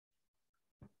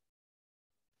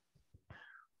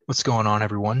What's going on,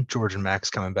 everyone? George and Max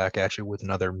coming back at you with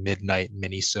another midnight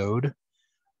mini-sode.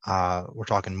 We're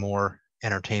talking more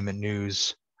entertainment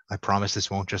news. I promise this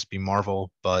won't just be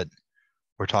Marvel, but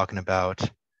we're talking about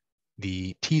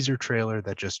the teaser trailer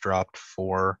that just dropped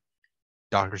for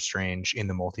Doctor Strange in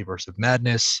the Multiverse of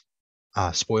Madness.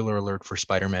 Spoiler alert for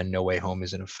Spider-Man No Way Home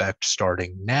is in effect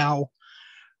starting now.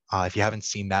 If you haven't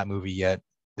seen that movie yet,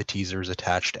 the teaser is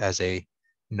attached as a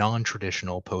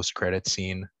non-traditional post-credit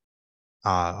scene.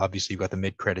 Obviously, you've got the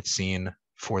mid-credit scene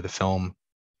for the film,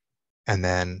 and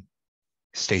then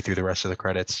stay through the rest of the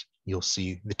credits. You'll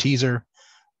see the teaser,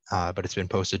 but it's been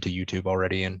posted to YouTube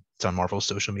already, and it's on Marvel's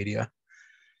social media.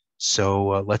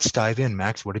 So let's dive in,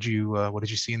 Max. What did you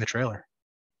see in the trailer?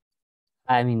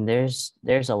 I mean, there's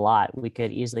a lot. We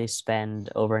could easily spend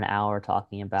over an hour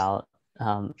talking about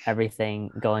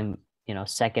everything going,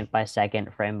 second by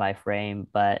second, frame by frame.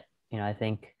 But I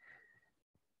think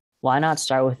why not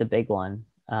start with the big one?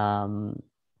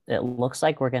 It looks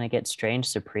like we're gonna get Strange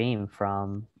Supreme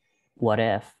from What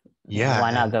If. Why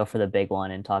Yeah, not go for the big one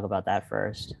and talk about that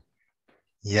first?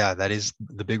 yeah, that is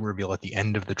the big reveal at the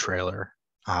end of the trailer.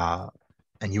 Uh,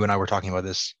 and you and I were talking about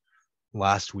this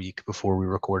last week before we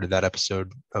recorded that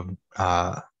episode of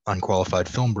Unqualified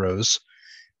Filmbros,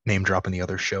 name dropping the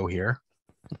other show here.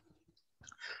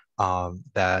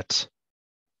 That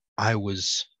I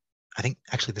was, I think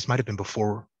actually this might have been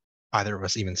before either of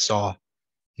us even saw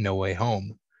No Way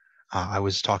Home. I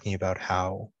was talking about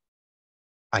how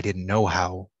I didn't know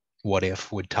how What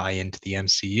If would tie into the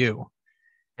MCU.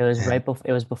 It was And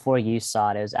it was before you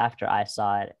saw it. It was after I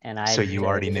saw it, and so you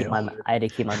already knew. I had to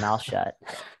keep my mouth shut.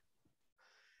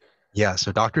 Yeah,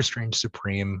 so Doctor Strange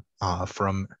Supreme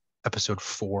from episode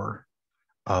 4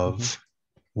 Mhm. of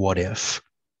What If.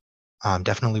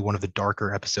 Definitely one of the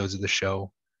darker episodes of the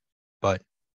show, but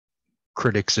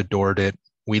critics adored it.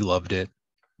 We loved it.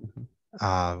 Mhm.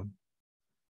 Uh,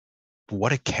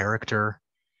 what a character.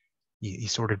 You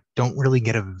sort of don't really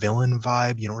get a villain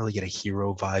vibe. You don't really get a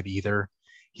hero vibe either.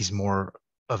 He's more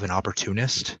of an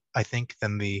opportunist, I think,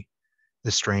 than the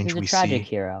Strange He's a we tragic see.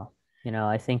 hero.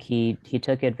 I think he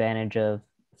took advantage of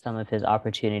some of his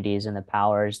opportunities and the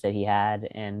powers that he had,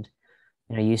 and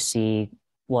you see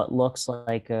what looks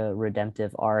like a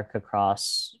redemptive arc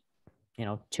across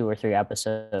two or three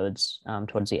episodes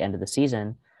towards the end of the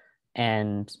season,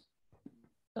 and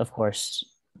of course,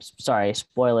 sorry,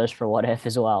 spoilers for What If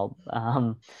as well.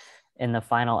 In the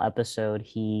final episode,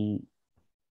 he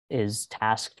is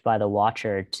tasked by the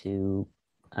Watcher to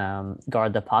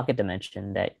guard the pocket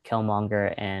dimension that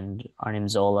Killmonger and Arnim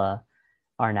Zola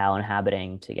are now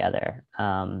inhabiting together.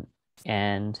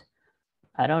 And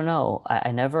I don't know.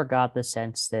 I never got the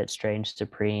sense that Strange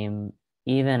Supreme,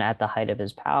 even at the height of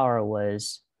his power,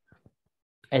 was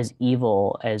as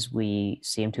evil as we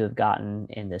seem to have gotten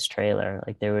in this trailer.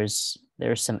 Like there was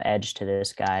some edge to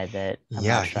this guy that I'm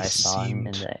Yeah, not sure I saw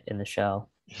in the show.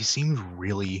 he seemed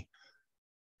really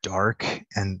dark.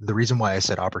 And the reason why I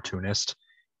said opportunist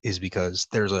is because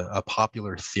there's a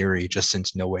popular theory just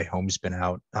since No Way Home's been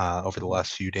out over the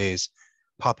last few days.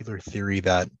 Popular theory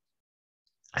that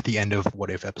at the end of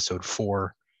What If episode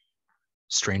 4,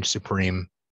 Strange Supreme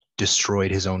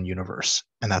destroyed his own universe.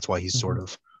 And that's why he's sort Mm-hmm.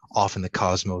 of off in the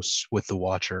cosmos with the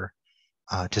Watcher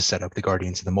to set up the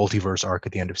Guardians of the Multiverse arc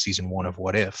at the end of season 1 of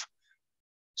What If.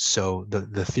 So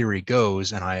the theory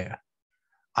goes, and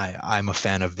I'm a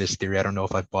fan of this theory. I don't know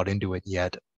if I've bought into it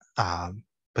yet,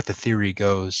 but the theory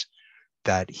goes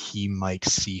that he might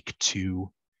seek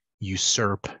to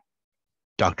usurp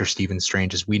Dr. Stephen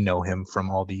Strange as we know him from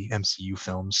all the MCU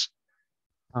films,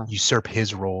 Huh. usurp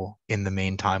his role in the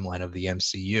main timeline of the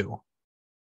MCU.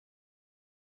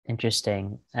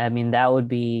 Interesting. I mean, that would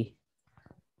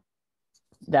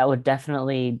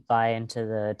definitely buy into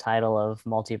the title of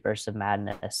Multiverse of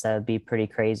Madness. That would be pretty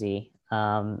crazy.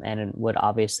 And it would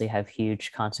obviously have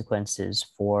huge consequences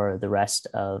for the rest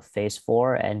of Phase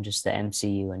 4 and just the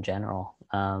MCU in general.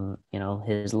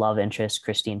 His love interest,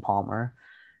 Christine Palmer,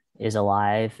 is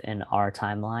alive in our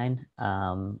timeline.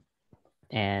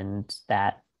 And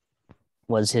that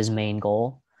was his main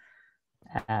goal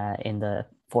in the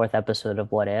fourth episode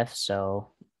of What If. So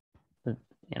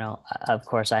of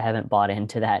course, I haven't bought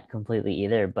into that completely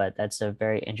either, but that's a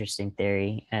very interesting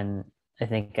theory. And I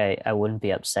think I wouldn't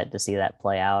be upset to see that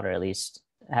play out, or at least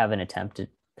have an attempt at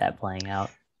that playing out.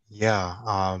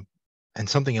 Yeah, and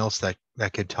something else that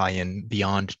could tie in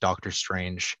beyond Doctor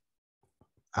Strange,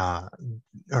 uh,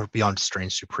 or beyond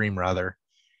Strange Supreme rather,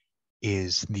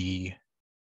 is the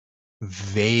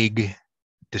vague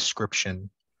description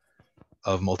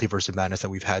of Multiverse of Madness that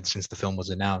we've had since the film was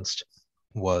announced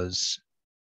was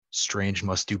Strange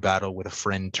must do battle with a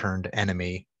friend turned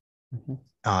enemy Mhm.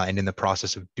 and in the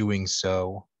process of doing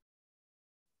so,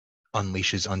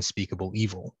 unleashes unspeakable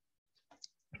evil.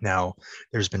 Now,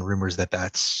 there's been rumors that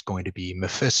that's going to be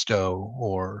Mephisto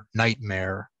or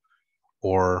Nightmare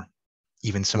or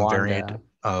even some variant Wanda.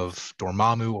 of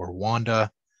Dormammu or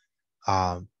Wanda.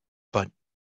 Um, but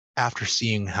after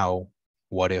seeing how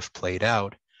What If played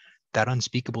out, that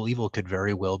unspeakable evil could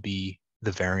very well be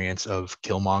the variants of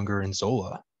Killmonger and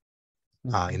Zola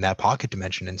Mhm. in that pocket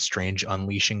dimension, and Strange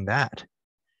unleashing that.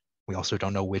 We also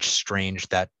don't know which Strange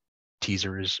that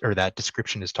teaser is or that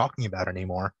description is talking about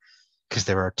anymore because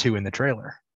there are two in the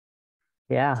trailer.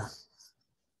 Yeah.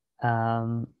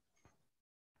 Um,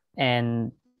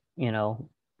 and, you know,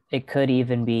 it could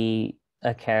even be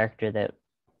a character that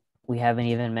we haven't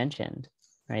even mentioned,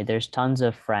 right? There's tons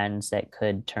of friends that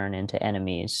could turn into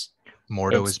enemies.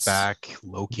 Mordo is It's back.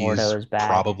 Loki Mordo is is back.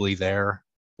 probably there.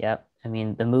 Yep. I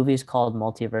mean, the movie's called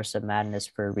Multiverse of Madness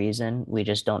for a reason. We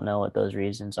just don't know what those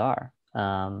reasons are.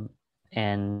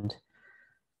 And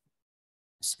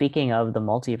speaking of the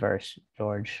multiverse,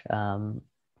 George,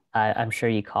 I'm sure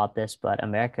you caught this, but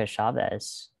America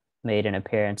Chavez made an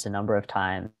appearance a number of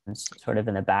times, sort of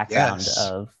in the background Yes.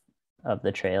 of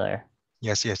the trailer.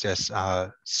 Yes.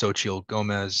 Xochitl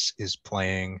Gomez is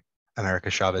playing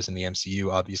America Chavez in the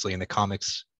MCU. Obviously, in the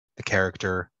comics, the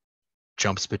character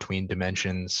jumps between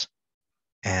dimensions.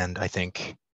 And I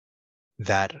think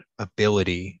that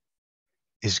ability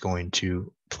is going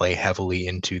to play heavily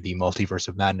into the multiverse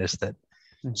of madness that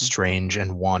Mhm. Strange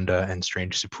and Wanda and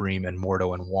Strange Supreme and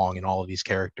Mordo and Wong and all of these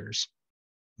characters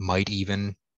might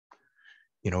even,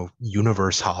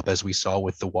 universe hop as we saw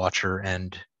with the Watcher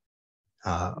and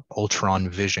Ultron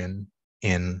Vision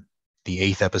in the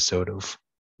eighth episode of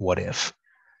What If.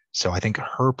 So I think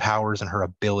her powers and her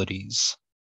abilities,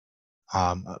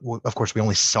 of course, we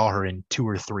only saw her in 2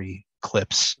 or 3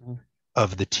 clips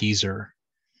of the teaser,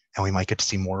 and we might get to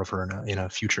see more of her in a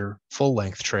future full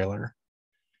length trailer.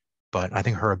 But I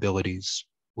think her abilities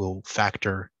will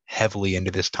factor heavily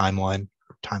into this timeline,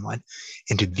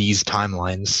 into these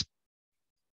timelines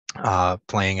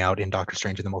playing out in Doctor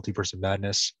Strange in the Multiverse of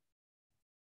Madness,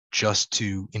 just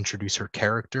to introduce her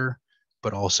character,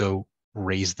 but also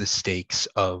raise the stakes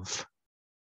of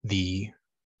the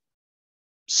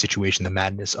situation, the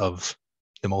madness of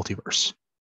the multiverse.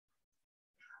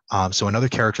 So another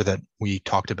character that we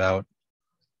talked about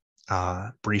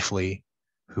briefly,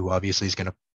 who obviously is going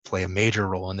to play a major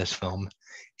role in this film,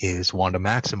 is Wanda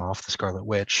Maximoff, the Scarlet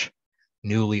Witch,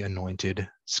 newly anointed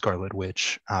Scarlet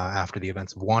Witch after the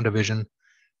events of WandaVision.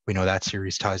 We know that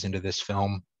series ties into this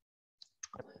film.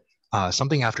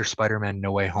 Something after Spider-Man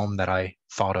No Way Home that I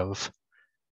thought of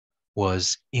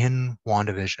was in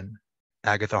WandaVision,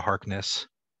 Agatha Harkness.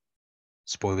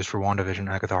 Spoilers for WandaVision,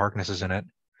 Agatha Harkness is in it.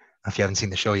 If you haven't seen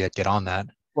the show yet, get on that.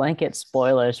 Blanket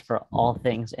spoilers for all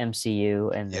things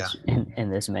MCU Yeah. in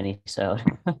this mini so.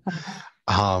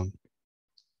 Um,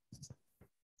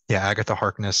 yeah, Agatha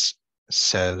Harkness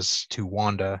says to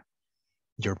Wanda,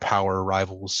 your power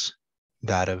rivals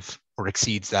that of, or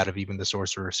exceeds that of even the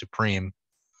Sorcerer Supreme.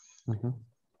 Mhm.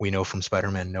 We know from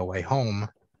Spider-Man No Way Home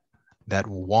that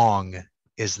Wong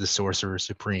is the Sorcerer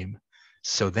Supreme.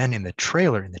 So then in the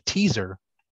trailer, in the teaser,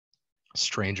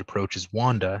 Strange approaches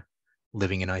Wanda,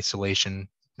 living in isolation,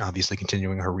 obviously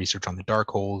continuing her research on the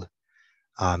Darkhold,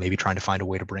 maybe trying to find a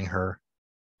way to bring her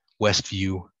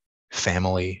Westview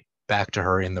family back to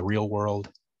her in the real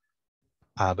world.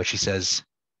 But she says,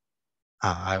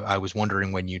 I was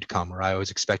wondering when you'd come, or I was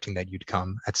expecting that you'd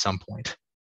come at some point.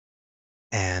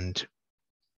 And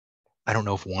I don't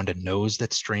know if Wanda knows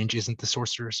that Strange isn't the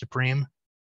Sorcerer Supreme,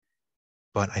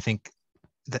 but I think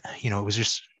that, it was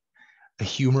just a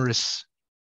humorous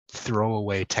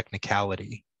throwaway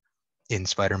technicality in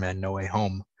Spider-Man No Way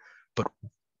Home. But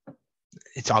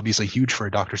it's obviously huge for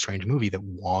a Doctor Strange movie that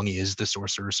Wong is the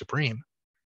Sorcerer Supreme.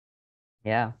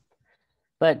 Yeah.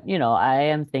 But, I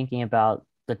am thinking about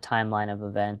the timeline of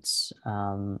events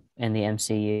in the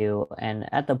MCU. And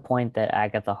at the point that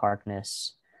Agatha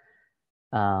Harkness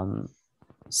um,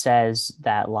 says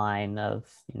that line of,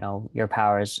 your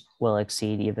powers will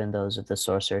exceed even those of the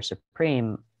Sorcerer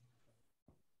Supreme.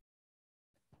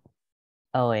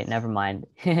 Oh, wait, never mind.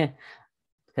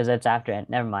 Because that's after it.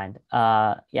 Never mind.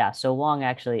 Yeah, so Wong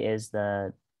actually is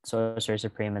the Sorcerer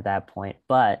Supreme at that point.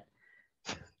 But,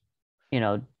 you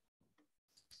know,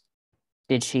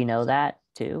 did she know that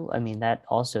too? I mean, that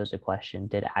also is a question.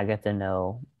 Did Agatha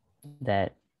know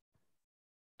that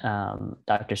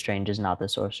Doctor Strange is not the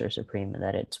Sorcerer Supreme and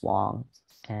that it's Wong?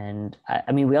 And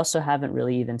I mean, we also haven't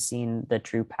really even seen the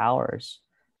true powers,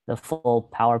 the full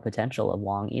power potential of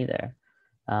Wong either.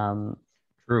 Um,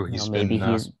 True. You know, He's maybe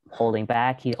been he's holding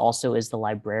back. He also is the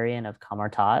librarian of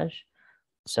Kamartaj,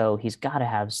 so he's got to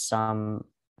have some.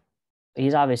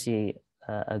 He's obviously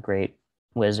a great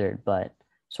wizard, but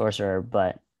sorcerer,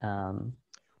 but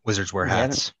wizards wear we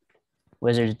haven't. hats.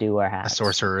 Wizards do wear A hats.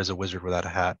 sorcerer is a wizard without a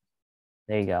hat.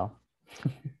 There you go.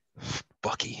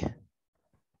 Bucky.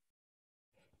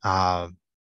 Um,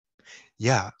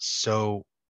 yeah. So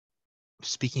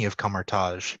speaking of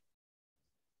Kamartaj,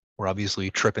 we're obviously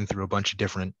tripping through a bunch of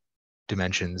different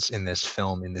dimensions in this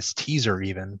film. In this teaser,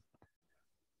 even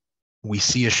we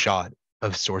see a shot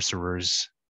of sorcerers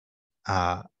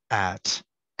at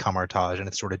Kamartaj, and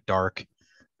it's sort of dark.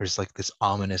 There's like this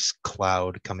ominous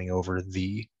cloud coming over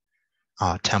the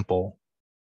temple.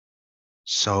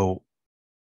 So,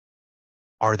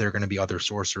 are there going to be other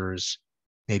sorcerers,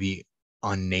 maybe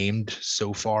unnamed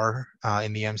so far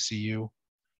in the MCU,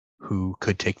 who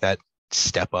could take that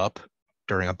step up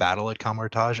during a battle at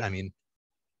Kamartaj? I mean,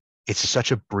 it's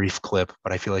such a brief clip,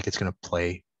 but I feel like it's going to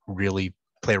play a really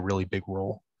big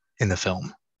role in the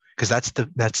film because that's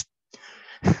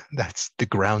the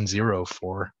ground zero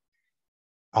for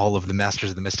all of the masters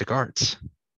of the mystic arts.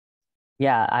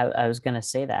 Yeah, I was gonna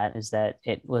say that is that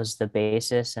it was the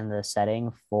basis and the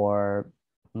setting for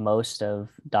most of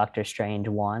Doctor Strange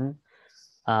one,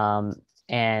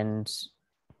 and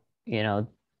you know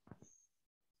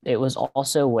it was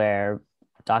also where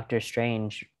Doctor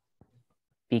Strange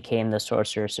became the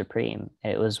Sorcerer Supreme.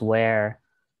 It was where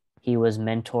he was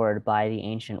mentored by the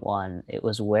Ancient One. It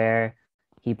was where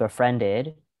he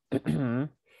befriended Baron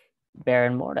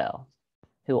Mordo,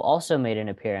 who also made an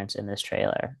appearance in this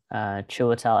trailer.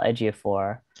 Chiwetel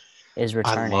Ejiofor is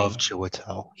I love returning.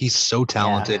 Chiwetel. He's so Yeah.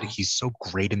 talented. He's so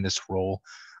great in this role.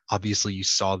 Obviously, you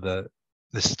saw the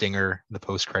stinger, the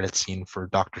post credit scene for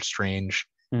Doctor Strange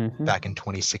Mm-hmm. back in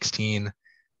 2016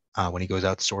 when he goes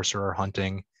out sorcerer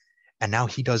hunting, and now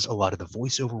he does a lot of the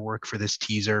voiceover work for this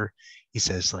teaser. He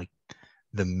says like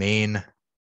the main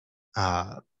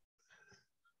uh,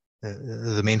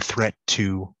 the main threat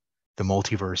to the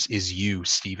multiverse is you,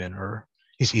 Steven, or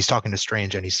he's talking to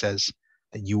Strange and he says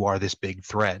that you are this big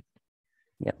threat.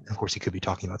 Yep. Of course, he could be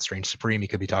talking about Strange Supreme. He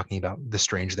could be talking about the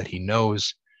Strange that he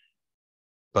knows,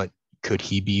 but could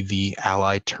he be the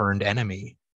ally turned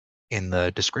enemy in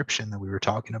the description that we were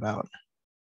talking about?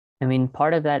 I mean,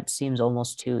 part of that seems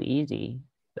almost too easy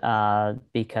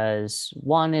because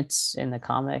one, it's in the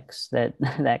comics that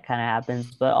that kind of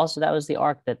happens, but also that was the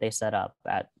arc that they set up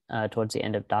at towards the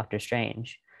end of Doctor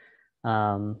Strange.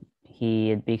 He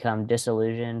had become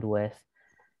disillusioned with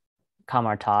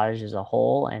Kamartaj as a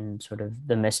whole and sort of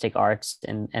the mystic arts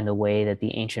and the way that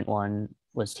the Ancient One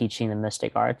was teaching the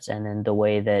mystic arts, and then the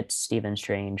way that Stephen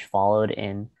Strange followed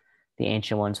in the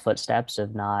Ancient One's footsteps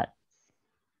of not,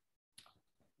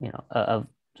 of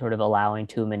sort of allowing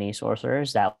too many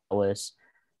sorcerers. That was,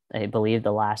 I believe,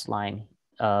 the last line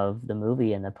of the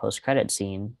movie in the post-credit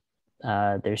scene.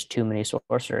 There's too many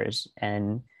sorcerers,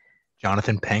 and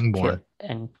Jonathan Pangborn.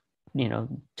 and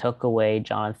took away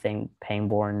Jonathan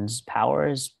Pangborn's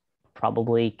powers,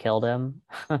 probably killed him,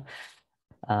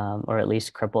 or at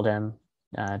least crippled him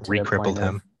to the point Recrippled of,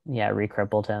 him. yeah,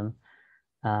 recrippled him.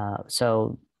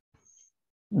 So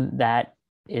that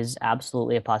is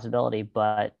absolutely a possibility.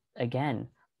 But again,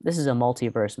 this is a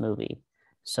multiverse movie.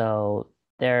 So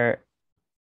there,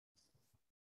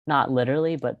 not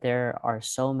literally, but there are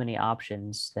so many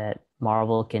options that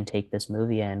Marvel can take this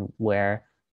movie in where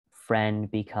friend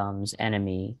becomes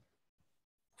enemy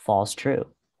falls true.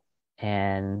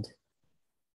 And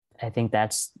I think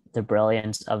that's the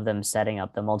brilliance of them setting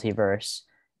up the multiverse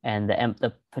and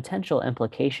the potential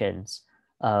implications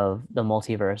of the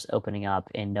multiverse opening up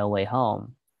in No Way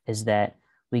Home is that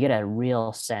we get a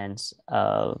real sense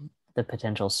of the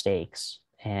potential stakes,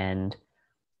 and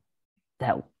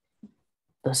that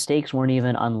the stakes weren't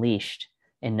even unleashed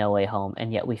in No Way Home,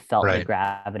 and yet we felt the Right.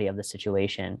 gravity of the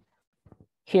situation.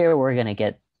 Here we're going to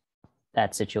get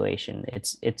that situation.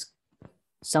 It's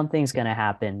something's going to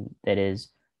happen that is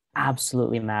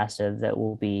absolutely massive, that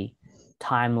will be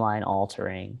timeline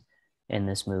altering in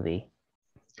this movie.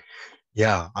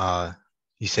 Yeah.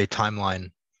 You say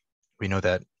timeline. We know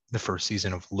that the first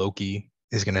season of Loki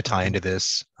is going to tie into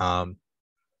this. Tom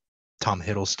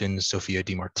Hiddleston, Sophia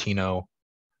DiMartino,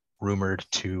 rumored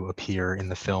to appear in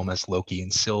the film as Loki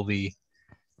and Sylvie.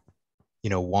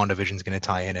 WandaVision's going to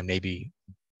tie in, and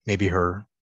maybe her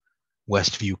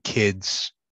Westview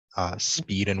kids,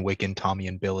 Speed and Wiccan, Tommy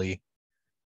and Billy,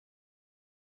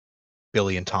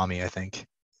 Billy and Tommy, I think,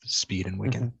 Speed and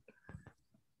Wiccan,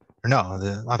 or no,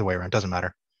 the other way around. Doesn't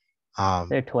matter.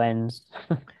 They're twins.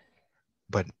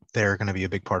 But they're going to be a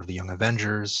big part of the Young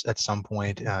Avengers at some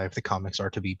point, if the comics are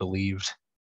to be believed.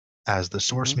 as the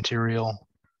source Mm-hmm. material.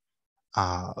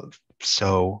 Uh,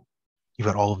 so you've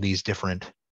got all of these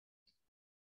different,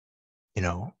 you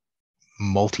know,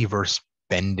 multiverse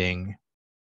bending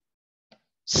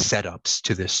setups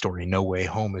to this story. No Way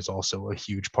Home is also a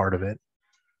huge part of it.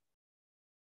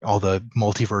 All the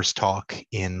multiverse talk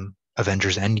in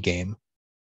Avengers Endgame,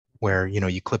 where,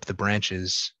 you clip the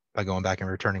branches by going back and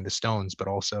returning the stones, but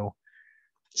also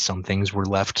some things were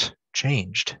left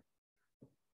changed.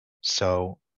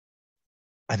 So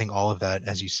I think all of that,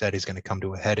 as you said, is going to come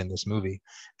to a head in this movie.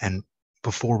 And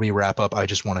before we wrap up, I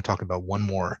just want to talk about one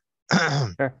more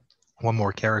Sure. one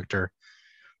more character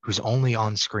who's only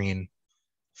on screen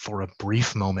for a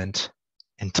brief moment,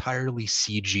 entirely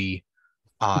CGI,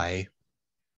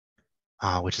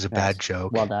 which is a bad Nice. Well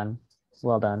joke, done.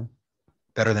 Well done.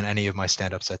 better than any of my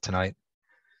stand-up set tonight.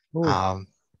 Ooh, Um,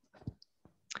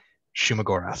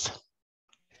 Shumagorath,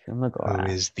 who Shumagorath.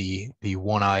 is the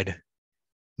one-eyed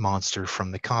monster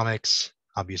from the comics.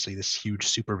 Obviously, this huge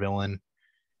supervillain,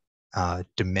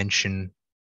 dimension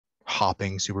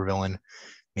hopping supervillain,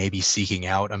 maybe seeking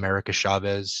out America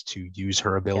Chavez to use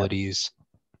her Yep. abilities,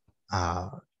 uh,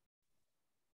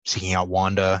 seeking out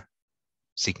Wanda,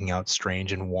 seeking out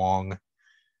Strange and Wong.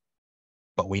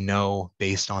 But we know,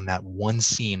 based on that one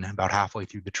scene about halfway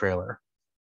through the trailer,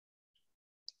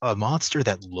 a monster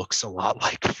that looks a lot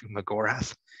like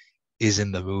Shumagorath is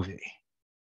in the movie.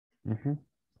 Mm-hmm.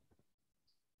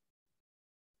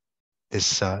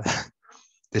 This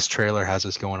this trailer has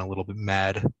us going a little bit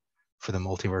mad for the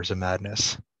Multiverse of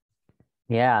Madness.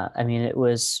 Yeah, I mean, it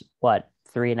was what,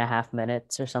 3.5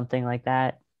 minutes or something like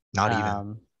that. Not even.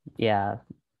 Um, yeah,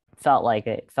 felt like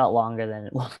it felt longer than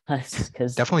it was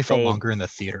because Definitely felt longer in the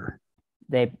theater.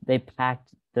 they packed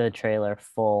the trailer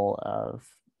full of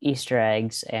Easter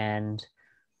eggs and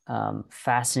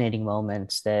fascinating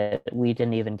moments that we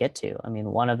didn't even get to. I mean,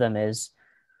 one of them is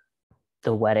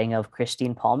the wedding of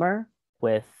Christine Palmer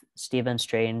with Stephen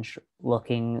Strange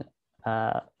looking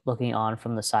on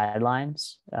from the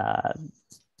sidelines.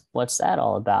 What's that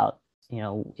all about?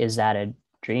 Is that a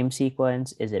dream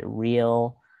sequence? Is it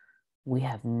real? We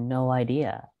have no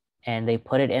idea. And they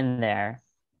put it in there.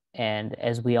 And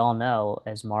as we all know,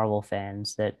 as Marvel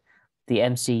fans, that the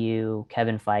MCU,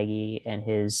 Kevin Feige and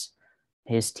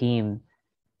his team,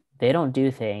 they don't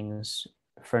do things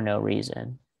for no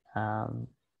reason. Um,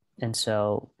 and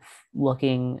so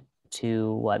looking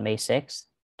to what, May 6th,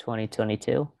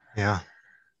 2022, Yeah.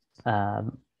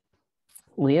 um,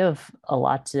 we have a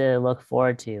lot to look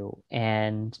forward to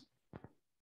and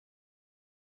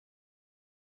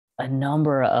a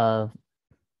number of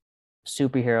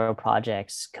superhero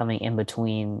projects coming in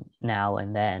between now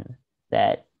and then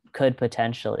that could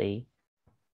potentially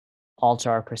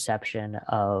alter our perception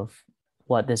of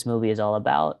what this movie is all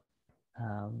about,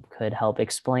 could help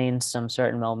explain some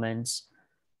certain moments,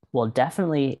 will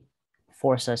definitely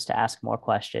force us to ask more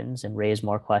questions and raise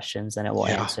more questions than it will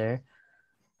Yeah. answer.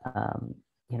 Um,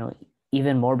 you know,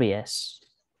 even Morbius,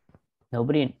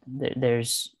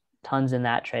 there's tons in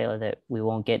that trailer that we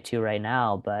won't get to right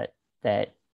now, but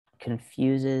that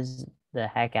confuses the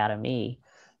heck out of me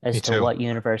Me as to too. what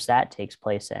universe that takes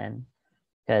place in.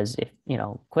 Because if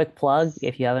quick plug,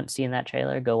 if you haven't seen that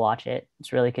trailer, go watch it.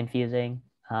 It's really confusing,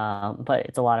 but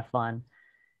it's a lot of fun.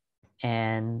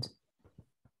 And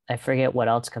I forget what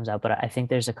else comes out, but I think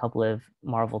there's a couple of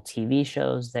Marvel TV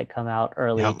shows that come out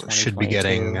early Yeah, should be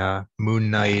getting 2022. Moon Yeah.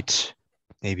 Knight,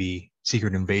 maybe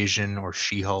Secret Invasion or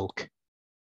She-Hulk.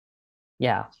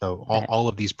 Yeah. So all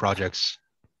of these projects,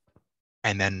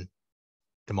 and then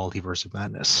the Multiverse of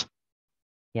Madness.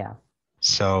 Yeah.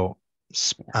 So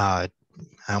Yeah.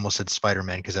 I almost said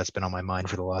Spider-Man because that's been on my mind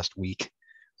for the last week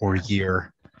or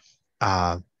year.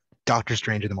 Uh, Doctor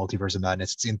Strange and the Multiverse of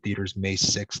Madness. It's in theaters May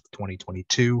 6th,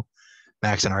 2022.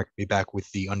 Max and I are going to be back with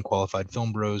the Unqualified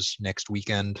Filmbros next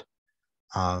weekend.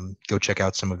 Go check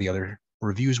out some of the other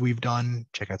reviews we've done.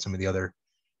 Check out some of the other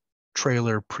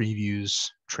trailer previews,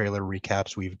 trailer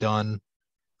recaps we've done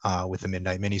with the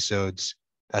Midnight Minisodes.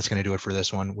 That's going to do it for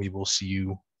this one. We will see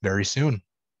you very soon.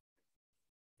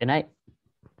 Good night.